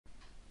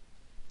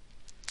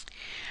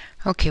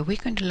Okay, we're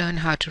going to learn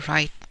how to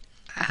write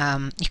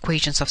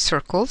equations of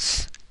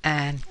circles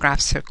and graph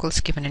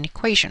circles given an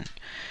equation.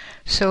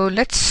 So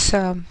let's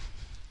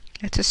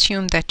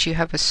assume that you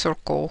have a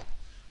circle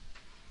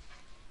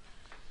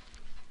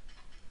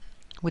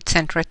with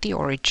center at the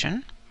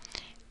origin,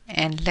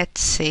 and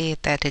let's say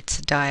that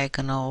its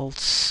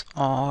diagonals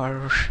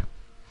are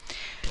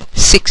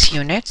 6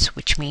 units,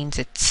 which means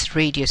its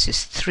radius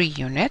is 3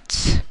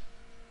 units.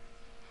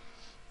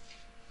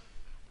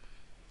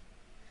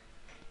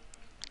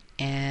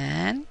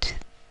 And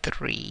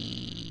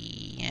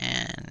 3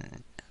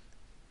 and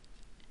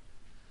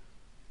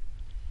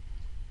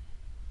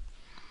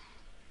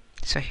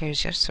so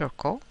here's your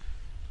circle.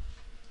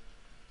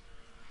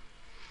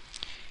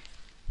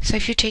 So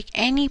if you take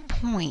any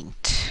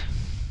point,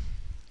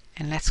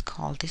 and let's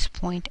call this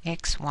point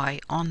xy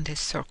on this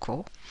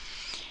circle,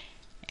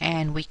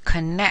 and we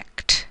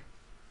connect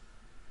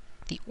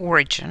the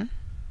origin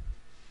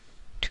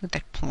to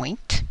that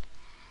point,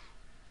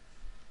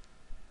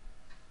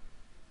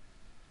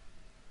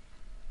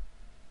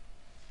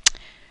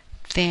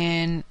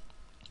 then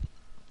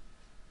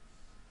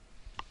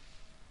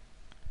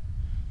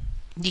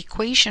the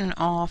equation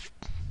of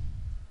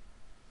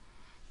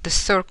the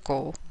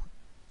circle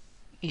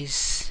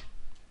is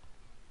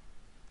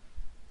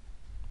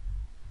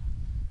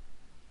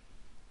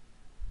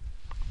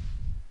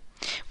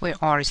where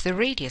r is the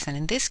radius, and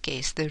in this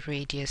case the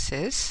radius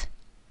is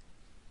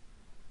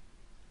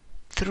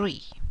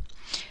 3.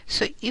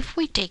 So if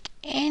we take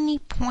any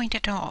point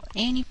at all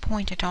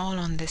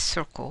on this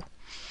circle,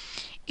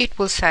 it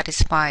will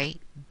satisfy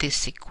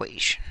this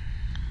equation.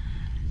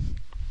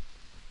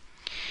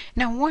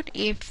 Now what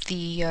if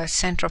the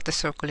center of the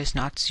circle is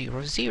not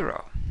 0,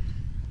 0?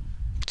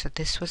 So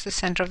this was the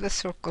center of the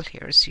circle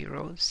here,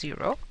 0,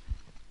 0.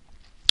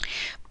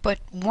 But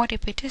what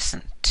if it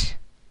isn't?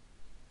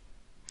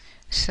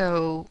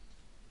 So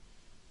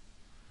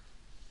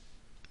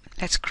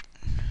let's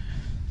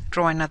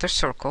draw another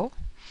circle,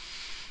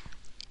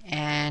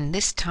 and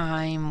this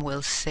time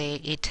we'll say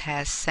it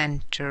has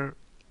center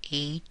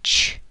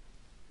H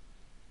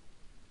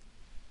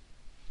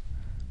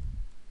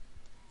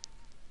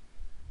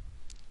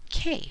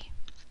K,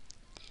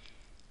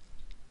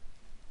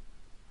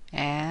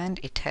 and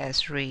it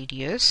has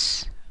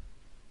radius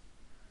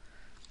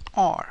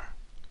R.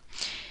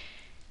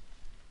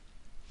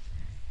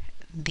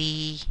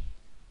 The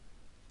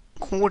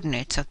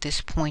coordinates of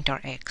this point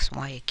are x,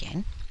 y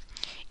again.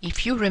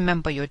 If you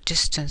remember your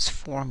distance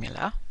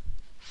formula,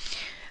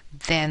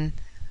 then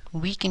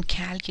we can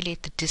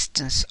calculate the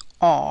distance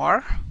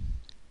r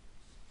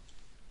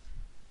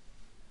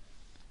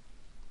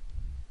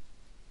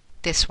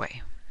this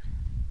way.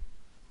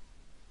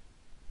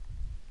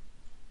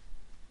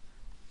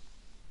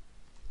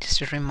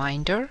 Just a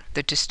reminder,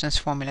 the distance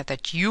formula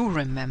that you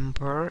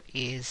remember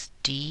is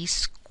d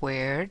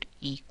squared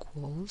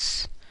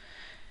equals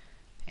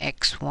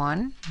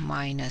x1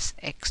 minus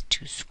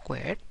x2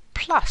 squared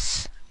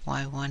plus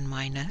y1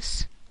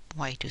 minus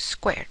y2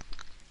 squared.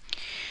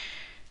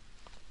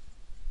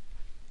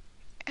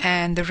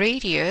 And the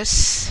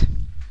radius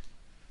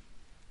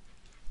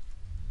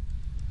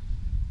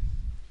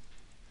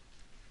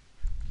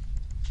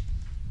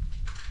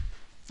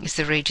is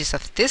the radius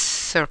of this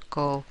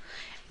circle.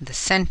 The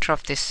center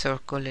of this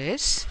circle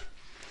is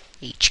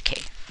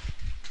HK.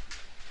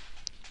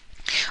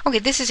 Okay,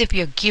 this is if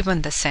you're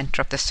given the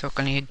center of the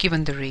circle and you're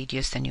given the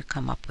radius, then you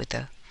come up with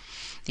the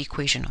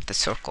equation of the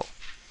circle.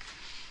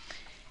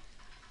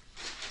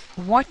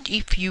 What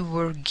if you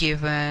were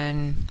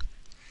given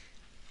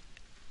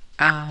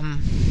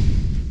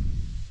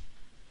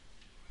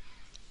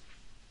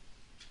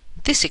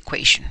this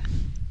equation?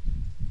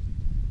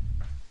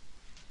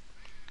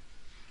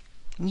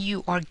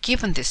 You are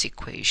given this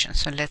equation,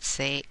 so let's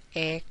say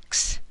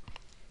x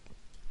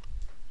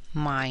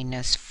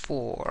minus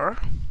 4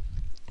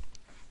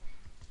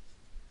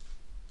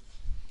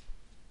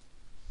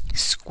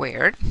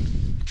 squared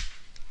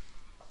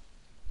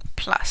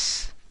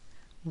plus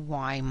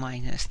y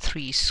minus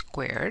 3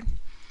 squared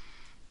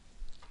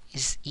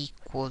is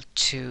equal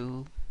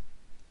to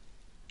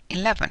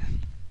 11.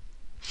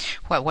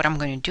 Well, what I'm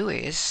going to do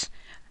is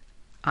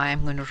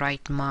I'm going to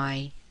write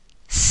my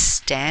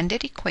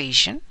standard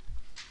equation.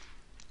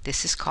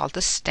 This is called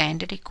the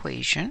standard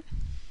equation,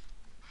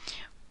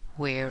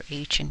 where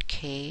h and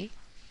k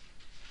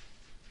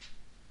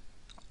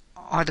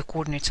are the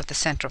coordinates of the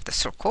center of the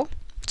circle.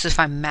 So if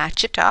I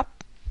match it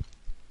up,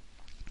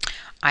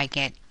 I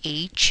get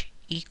h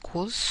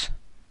equals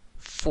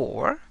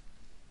 4,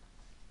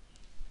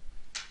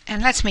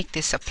 and let's make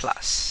this a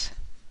plus,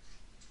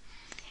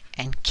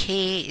 and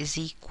k is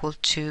equal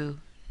to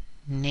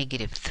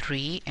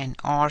 -3, and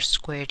r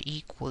squared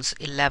equals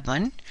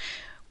 11,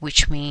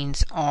 which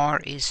means r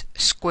is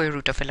square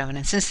root of 11,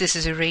 and since this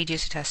is a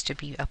radius, it has to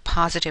be a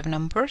positive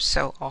number,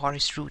 so r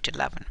is root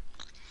 11.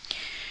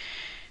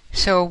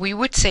 So we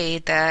would say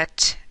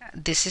that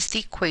this is the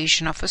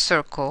equation of a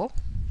circle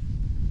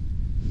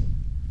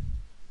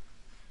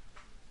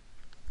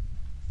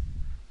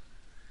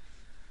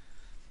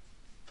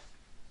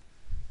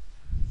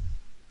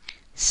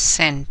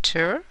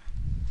center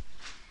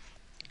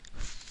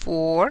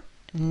for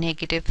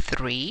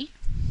 -3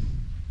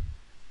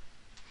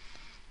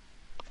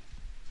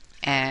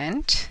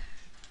 and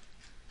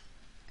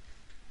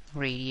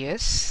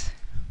radius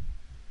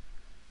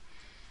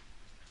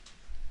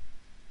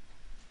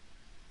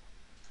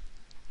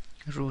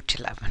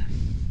 √11.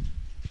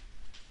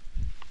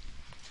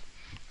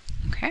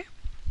 Okay.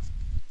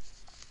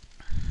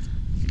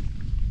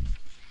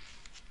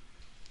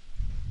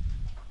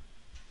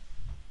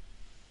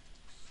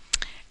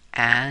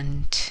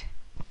 And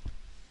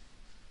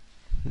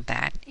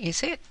that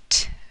is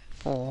it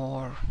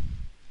for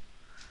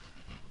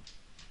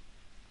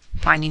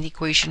finding the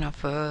equation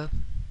of a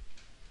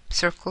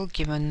circle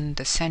given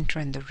the center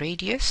and the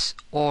radius,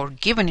 or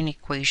given an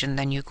equation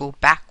then you go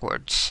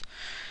backwards.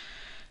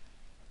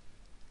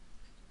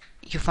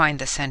 You find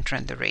the center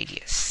and the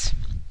radius.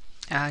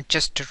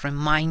 Just a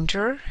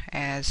reminder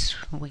as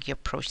we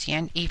approach the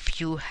end, if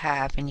you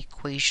have an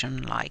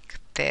equation like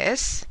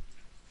this,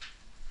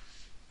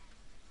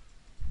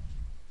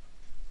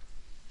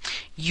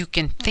 you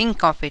can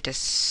think of it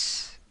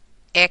as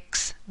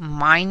x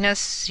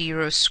minus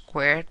 0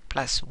 squared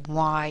plus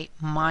y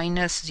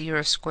minus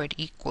 0 squared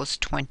equals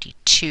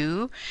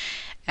 22.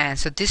 And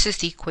so this is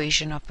the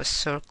equation of a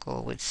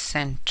circle with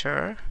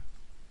center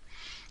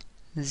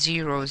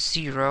 0,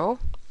 0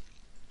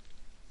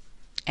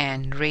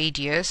 and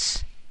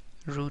radius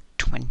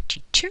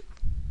 √22.